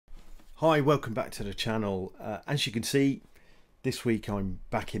Hi, welcome back to the channel. As you can see, this week I'm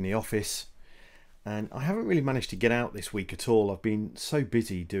back in the office and I haven't really managed to get out this week at all. I've been so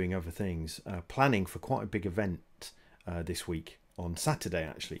busy doing other things, planning for quite a big event this week on Saturday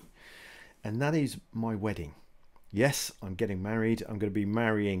actually, and that is my wedding. Yes, I'm getting married. I'm going to be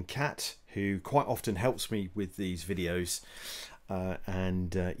marrying Kat, who quite often helps me with these videos, so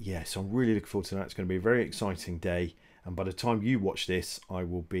I'm really looking forward to that. It's going to be a very exciting day. And by the time you watch this, I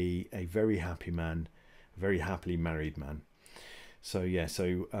will be a very happy man, a very happily married man. So yeah,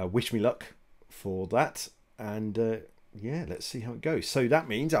 wish me luck for that. And yeah, let's see how it goes. So that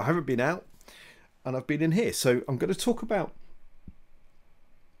means I haven't been out and I've been in here. So I'm going to talk about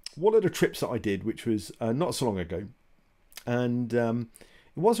one of the trips that I did, which was not so long ago. And it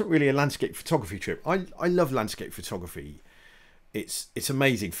wasn't really a landscape photography trip. I love landscape photography. It's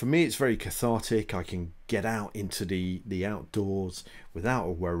amazing. For me, it's very cathartic. I can get out into the outdoors without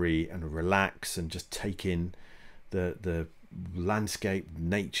a worry and relax and just take in the landscape,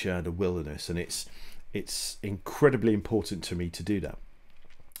 nature, the wilderness, and it's incredibly important to me to do that.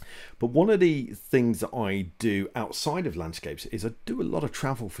 But one of the things that I do outside of landscapes is I do a lot of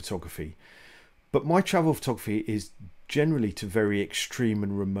travel photography. But my travel photography is generally to very extreme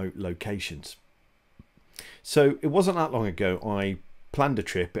and remote locations. So it wasn't that long ago I planned a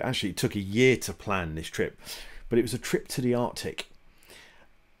trip. It took a year to plan this trip, but it was a trip to the Arctic,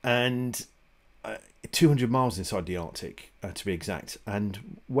 and 200 miles inside the Arctic to be exact.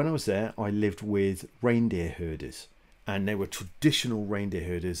 And when I was there, I lived with reindeer herders, and they were traditional reindeer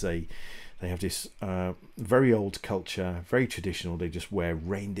herders. They have this very old culture, very traditional. They just wear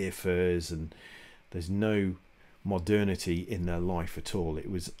reindeer furs, and there's no modernity in their life at all. It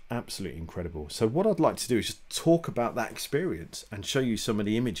was absolutely incredible. So what I'd like to do is just talk about that experience and show you some of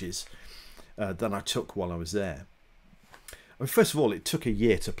the images that I took while I was there. Well, first of all, it took a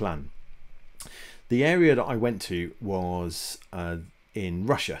year to plan. The area that I went to was in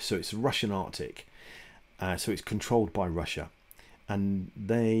Russia, so it's the Russian Arctic, so it's controlled by Russia, and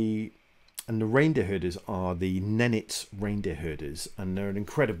the reindeer herders are the Nenets reindeer herders, and they're an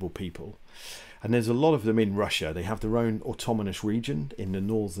incredible people. And there's a lot of them in Russia. They have their own autonomous region in the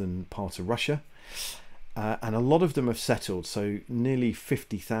northern part of Russia. And a lot of them have settled. So nearly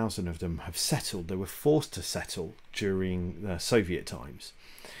 50,000 of them have settled. They were forced to settle during the Soviet times.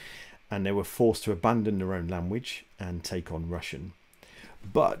 And they were forced to abandon their own language and take on Russian.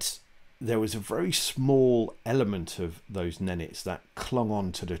 But there was a very small element of those Nenets that clung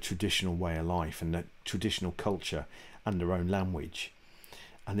on to the traditional way of life and the traditional culture and their own language.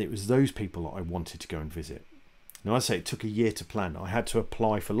 And it was those people that I wanted to go and visit. Now, I say it took a year to plan. I had to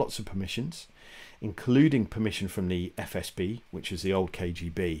apply for lots of permissions, including permission from the FSB, which is the old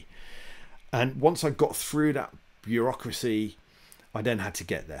KGB. And once I got through that bureaucracy, I then had to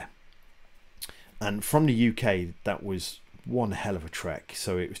get there. And from the UK, that was one hell of a trek.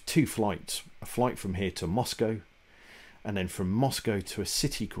 So it was two flights, a flight from here to Moscow, and then from Moscow to a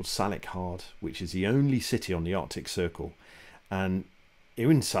city called Salekhard, which is the only city on the Arctic Circle. And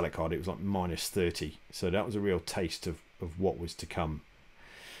in Salekhard, it was like -30, so that was a real taste of what was to come.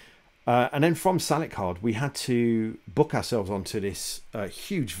 And then from Salekhard, we had to book ourselves onto this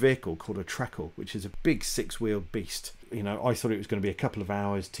huge vehicle called a trekkle, which is a big 6-wheeled beast. You know, I thought it was going to be a couple of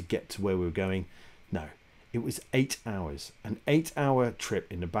hours to get to where we were going. No, it was 8 hours, an 8-hour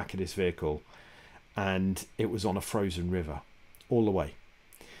trip in the back of this vehicle, and it was on a frozen river all the way.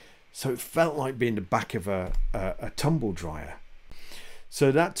 So it felt like being the back of a tumble dryer. So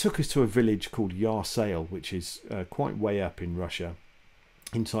that took us to a village called Yarsail, which is quite way up in Russia,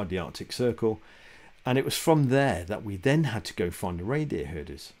 inside the Arctic Circle. And it was from there that we then had to go find the reindeer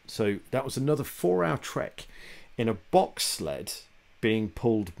herders. So that was another 4-hour trek in a box sled being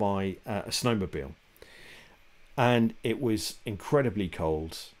pulled by a snowmobile. And it was incredibly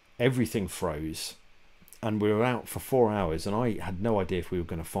cold. Everything froze. And we were out for 4 hours, and I had no idea if we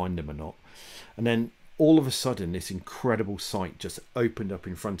were going to find them or not. And then all of a sudden, this incredible sight just opened up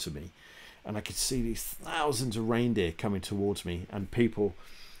in front of me, and I could see these thousands of reindeer coming towards me, and people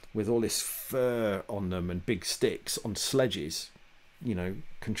with all this fur on them and big sticks on sledges, you know,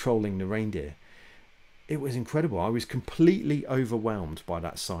 controlling the reindeer. It was incredible. I was completely overwhelmed by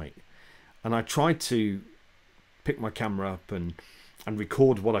that sight, and I tried to pick my camera up and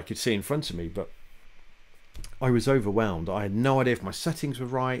record what I could see in front of me, but I was overwhelmed. I had no idea if my settings were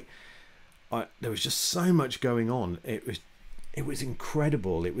right. There was just so much going on. It was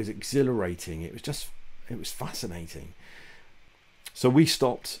incredible. It was exhilarating. It was fascinating. So we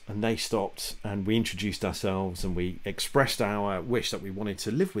stopped and they stopped, and we introduced ourselves and we expressed our wish that we wanted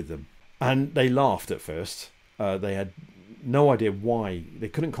to live with them. And they laughed at first. They had no idea why. They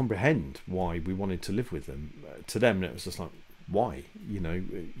couldn't comprehend why we wanted to live with them. To them, it was just like, why? You know,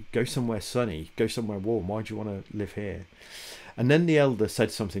 go somewhere sunny, go somewhere warm. Why do you want to live here? And then the elder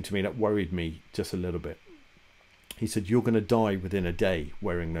said something to me that worried me just a little bit. He said, you're going to die within a day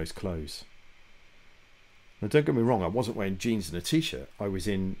wearing those clothes. Now, don't get me wrong, I wasn't wearing jeans and a t-shirt. I was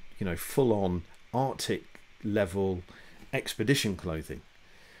in, you know, full-on Arctic level expedition clothing.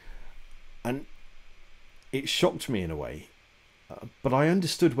 And it shocked me in a way. But I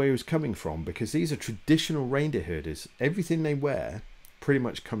understood where he was coming from, because these are traditional reindeer herders. Everything they wear pretty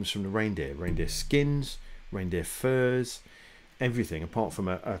much comes from the reindeer. Reindeer skins, reindeer furs, everything apart from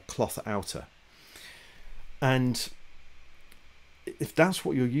a cloth outer. And if that's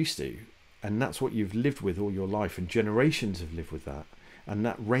what you're used to, and that's what you've lived with all your life, and generations have lived with that, and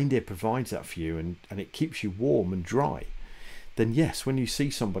that reindeer provides that for you, and it keeps you warm and dry, then yes, when you see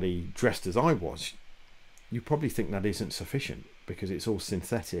somebody dressed as I was, you probably think that isn't sufficient, because it's all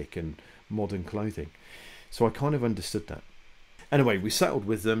synthetic and modern clothing. So I kind of understood that. Anyway, we settled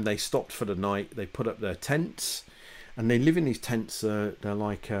with them. They stopped for the night. They put up their tents, and they live in these tents. They're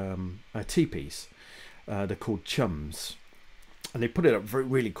like teepees. They're called chums, and they put it up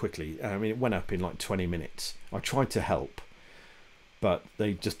really quickly. I mean, it went up in like 20 minutes. I tried to help, but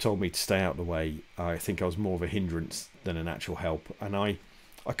they just told me to stay out of the way. I think I was more of a hindrance than an actual help, and I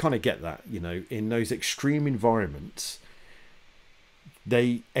kind of get that. You know, in those extreme environments,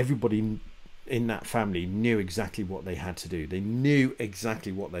 everybody in that family knew exactly what they had to do. They knew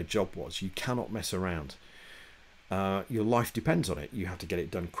exactly what their job was. You cannot mess around. Your life depends on it. You have to get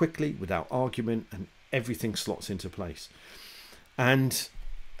it done quickly, without argument, and everything slots into place. And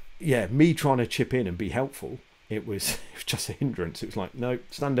yeah, me trying to chip in and be helpful, it was just a hindrance. It was like, no,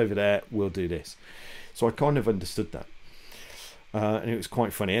 stand over there, we'll do this. So I kind of understood that. And it was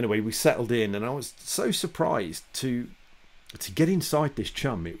quite funny. Anyway, we settled in, and I was so surprised to get inside this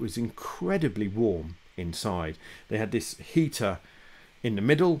chum. It was incredibly warm inside. They had this heater in the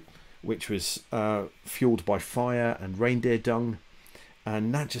middle, which was fueled by fire and reindeer dung,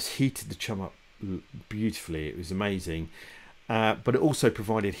 and that just heated the chum up beautifully. It was amazing. But it also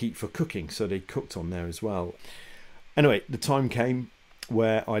provided heat for cooking, so they cooked on there as well. Anyway, the time came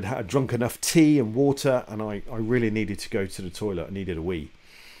where I'd had drunk enough tea and water, and I really needed to go to the toilet. I needed a wee.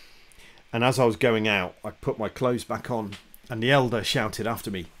 And as I was going out, I put my clothes back on, and the elder shouted after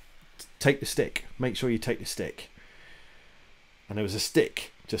me, take the stick, make sure you take the stick. And there was a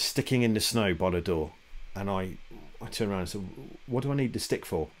stick just sticking in the snow by the door. And I turned around and said, what do I need the stick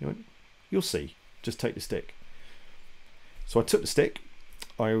for? He went, you'll see, just take the stick. So I took the stick,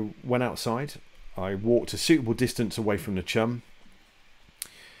 I went outside, I walked a suitable distance away from the chum,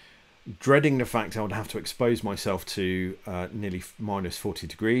 dreading the fact I would have to expose myself to nearly minus 40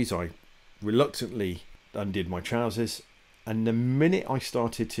 degrees. I reluctantly undid my trousers, and the minute I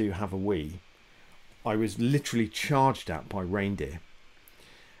started to have a wee, I was literally charged at by reindeer.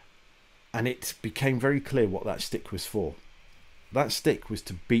 And it became very clear what that stick was for. That stick was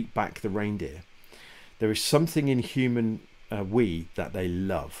to beat back the reindeer. There is something in human wee that they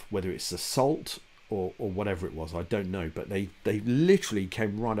love, whether it's the salt or whatever it was, I don't know, but they literally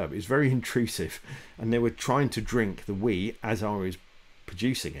came right up. It was very intrusive, and they were trying to drink the wee as I was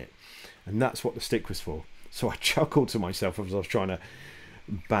producing it, and that's what the stick was for. So I chuckled to myself as I was trying to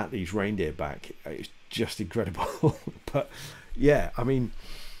bat these reindeer back. It's just incredible. But yeah, I mean,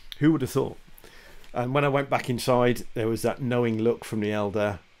 who would have thought? And when I went back inside, there was that knowing look from the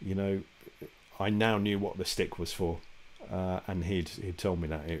elder. You know, I now knew what the stick was for, and he'd told me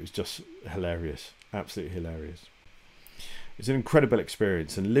that. It was just hilarious, absolutely hilarious. It's an incredible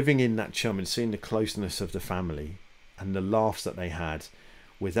experience, and living in that chum and seeing the closeness of the family and the laughs that they had,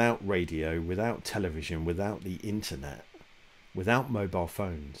 without radio, without television, without the internet, without mobile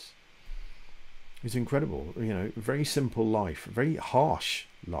phones. It was incredible. You know, very simple life, very harsh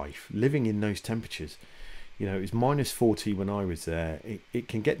life, living in those temperatures. You know, it was minus 40 when I was there. It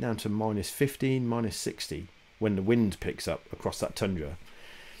can get down to minus 15, minus 60 when the wind picks up across that tundra.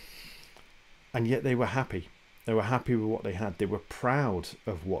 And yet they were happy. They were happy with what they had. They were proud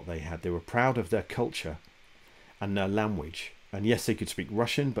of what they had. They were proud of their culture and their language. And yes, they could speak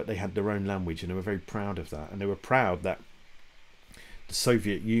Russian, but they had their own language, and they were very proud of that. And they were proud that the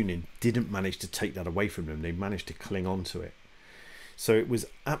Soviet Union didn't manage to take that away from them. They managed to cling on to it. So it was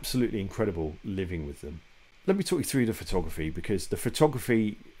absolutely incredible living with them. Let me talk you through the photography, because the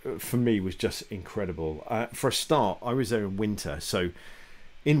photography for me was just incredible. For a start, I was there in winter. So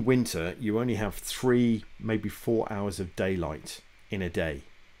in winter, you only have 3, maybe 4 hours of daylight in a day.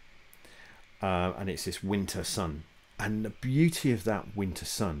 And it's this winter sun. And the beauty of that winter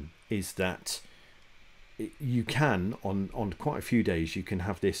sun is that you can, on quite a few days, you can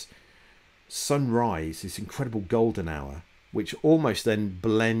have this sunrise, this incredible golden hour, which almost then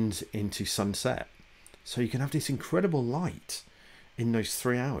blends into sunset. So you can have this incredible light in those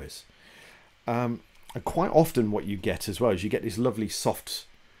 3 hours. And quite often what you get as well is you get this lovely softbox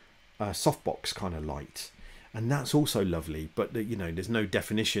kind of light, and that's also lovely, but you know, there's no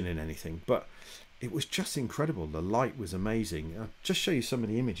definition in anything, but it was just incredible. The light was amazing. I'll just show you some of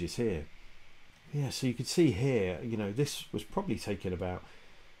the images here. Yeah, so you can see here, you know, this was probably taken about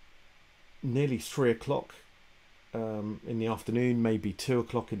nearly 3 o'clock in the afternoon, maybe 2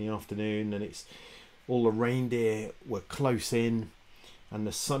 o'clock in the afternoon, and it's all the reindeer were close in and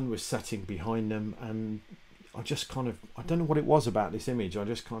the sun was setting behind them, and I just kind of, I don't know what it was about this image, I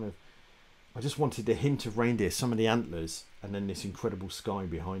just wanted the hint of reindeer, some of the antlers, and then this incredible sky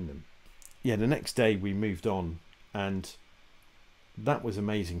behind them. Yeah, the next day we moved on, and that was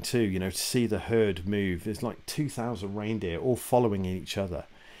amazing too, you know, to see the herd move. There's like 2,000 reindeer all following each other.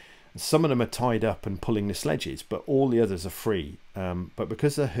 Some of them are tied up and pulling the sledges, but all the others are free. But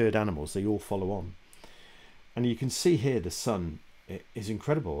because they're herd animals, they all follow on. And you can see here the sun is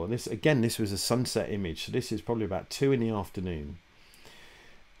incredible. And this, again, this was a sunset image. So this is probably about 2 in the afternoon.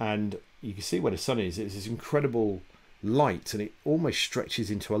 And you can see where the sun is. It's this incredible light, and it almost stretches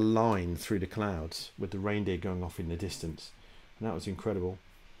into a line through the clouds with the reindeer going off in the distance. And that was incredible.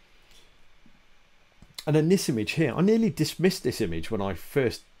 And then this image here, I nearly dismissed this image when I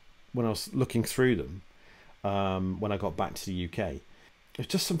was looking through them, when I got back to the UK. There's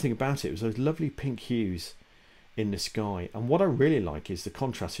just something about it. It was those lovely pink hues in the sky. And what I really like is the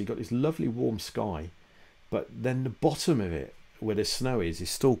contrast. You've got this lovely warm sky, but then the bottom of it, where the snow is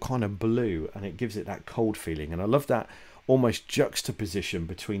still kind of blue, and it gives it that cold feeling. And I love that almost juxtaposition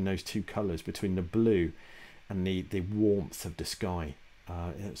between those two colours, between the blue and the warmth of the sky.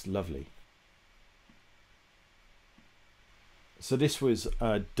 It's lovely. So this was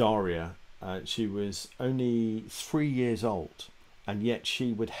Daria. She was only 3 years old, and yet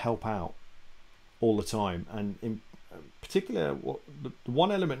she would help out all the time. And in particular, the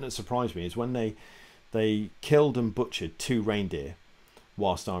one element that surprised me is when they killed and butchered 2 reindeer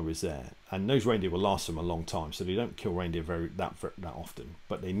whilst I was there, and those reindeer will last them a long time, so they don't kill reindeer that often,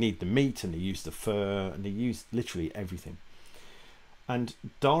 but they need the meat, and they use the fur, and they use literally everything. And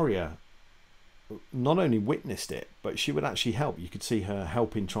Daria not only witnessed it, but she would actually help. You could see her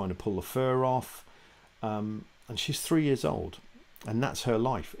helping, trying to pull the fur off, and she's 3 years old, and that's her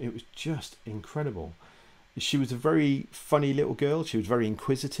life. It was just incredible. She was a very funny little girl. She was very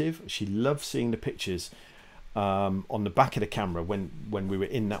inquisitive. She loved seeing the pictures on the back of the camera when we were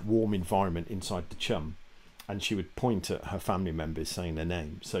in that warm environment inside the chum, and she would point at her family members saying their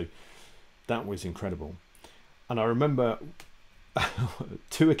name. So that was incredible. And I remember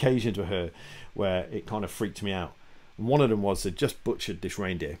 2 occasions with her where it kind of freaked me out. And one of them was they just butchered this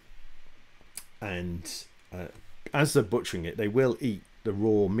reindeer, and as they're butchering it, they will eat the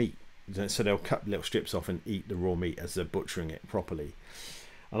raw meat. So they'll cut little strips off and eat the raw meat as they're butchering it properly.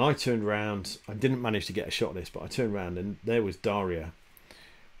 And I turned around, I didn't manage to get a shot of this, but I turned around and there was Daria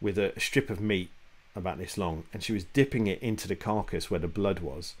with a strip of meat about this long, and she was dipping it into the carcass where the blood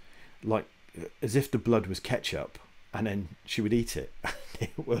was, like as if the blood was ketchup, and then she would eat it.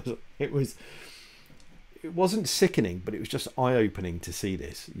 It wasn't sickening, but it was just eye-opening to see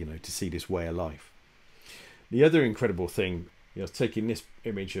this, you know, to see this way of life. The other incredible thing, you know, taking this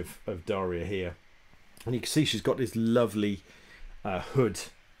image of Daria here, and you can see she's got this lovely hood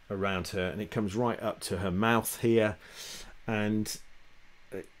around her, and it comes right up to her mouth here, and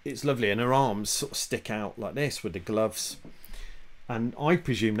it's lovely, and her arms sort of stick out like this with the gloves, and I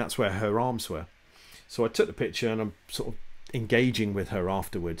presume that's where her arms were. So I took the picture, and I'm sort of engaging with her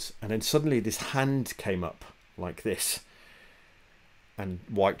afterwards, and then suddenly this hand came up like this and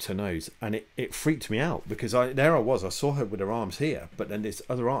wiped her nose, and it freaked me out, because I saw her with her arms here, but then this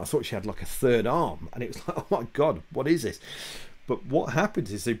other arm, I thought she had like a third arm, and it was like, oh my god, what is this? But what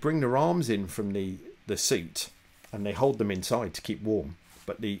happens is they bring their arms in from the suit, and they hold them inside to keep warm,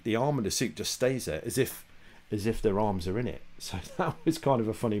 but the arm of the suit just stays there as if their arms are in it. So that was kind of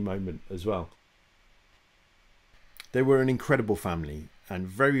a funny moment as well. They were an incredible family, and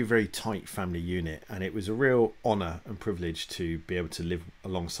very, very tight family unit, and it was a real honour and privilege to be able to live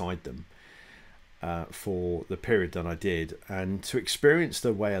alongside them for the period that I did, and to experience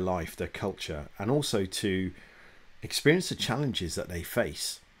their way of life, their culture, and also to experience the challenges that they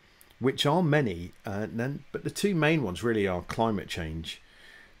face, which are many, but the 2 main ones really are climate change.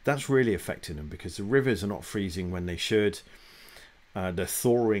 That's really affecting them, because the rivers are not freezing when they should. They're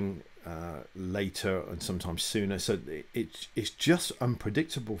thawing later and sometimes sooner. So it's just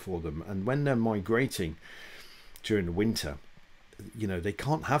unpredictable for them. And when they're migrating during the winter, you know, they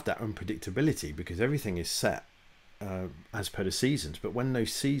can't have that unpredictability because everything is set as per the seasons. But when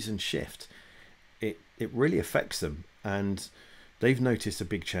those seasons shift, it really affects them, and they've noticed a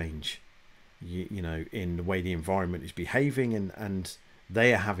big change, you know, in the way the environment is behaving, and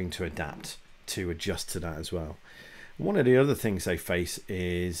they are having to adapt to adjust to that as well. One of the other things they face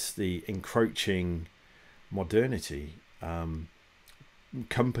is the encroaching modernity.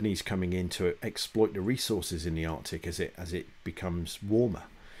 Companies coming in to exploit the resources in the Arctic as it becomes warmer.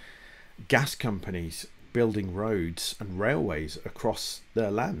 Gas companies building roads and railways across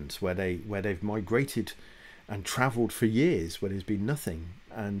their lands where they've migrated and travelled for years, where there's been nothing,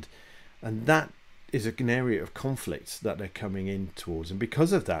 and that is an area of conflict that they're coming in towards. And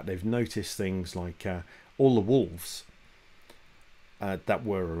because of that, they've noticed things like all the wolves that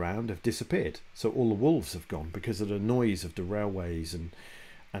were around have disappeared. So all the wolves have gone because of the noise of the railways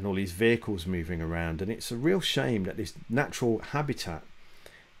and all these vehicles moving around. And it's a real shame that this natural habitat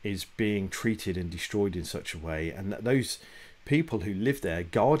is being treated and destroyed in such a way, and that those people who live there,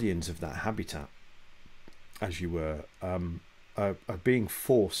 guardians of that habitat, as you were, are being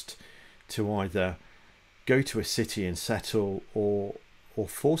forced to either go to a city and settle, or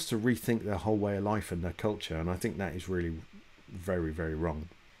forced to rethink their whole way of life and their culture. And I think that is really very, very wrong.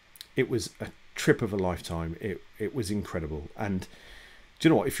 It was a trip of a lifetime. It was incredible. And do you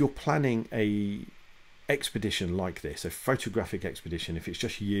know what, if you're planning a expedition like this, a photographic expedition, if it's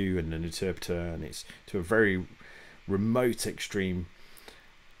just you and an interpreter and it's to a very remote, extreme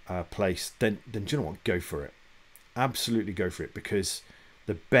place, then do you know what, go for it. Absolutely go for it, because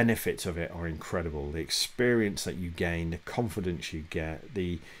the benefits of it are incredible. The experience that you gain, the confidence you get,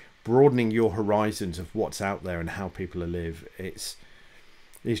 the broadening your horizons of what's out there and how people live, it's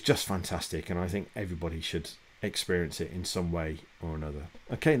just fantastic. And I think everybody should experience it in some way or another.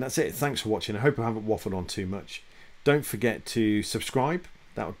 Okay, and that's it. Thanks for watching. I hope I haven't waffled on too much. Don't forget to subscribe.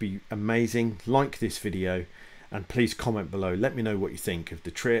 That would be amazing. Like this video, and please comment below. Let me know what you think of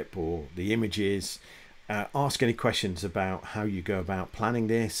the trip or the images. Ask any questions about how you go about planning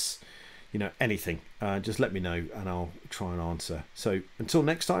this, you know, anything. Just let me know and I'll try and answer. So until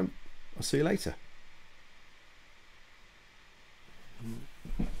next time, I'll see you later.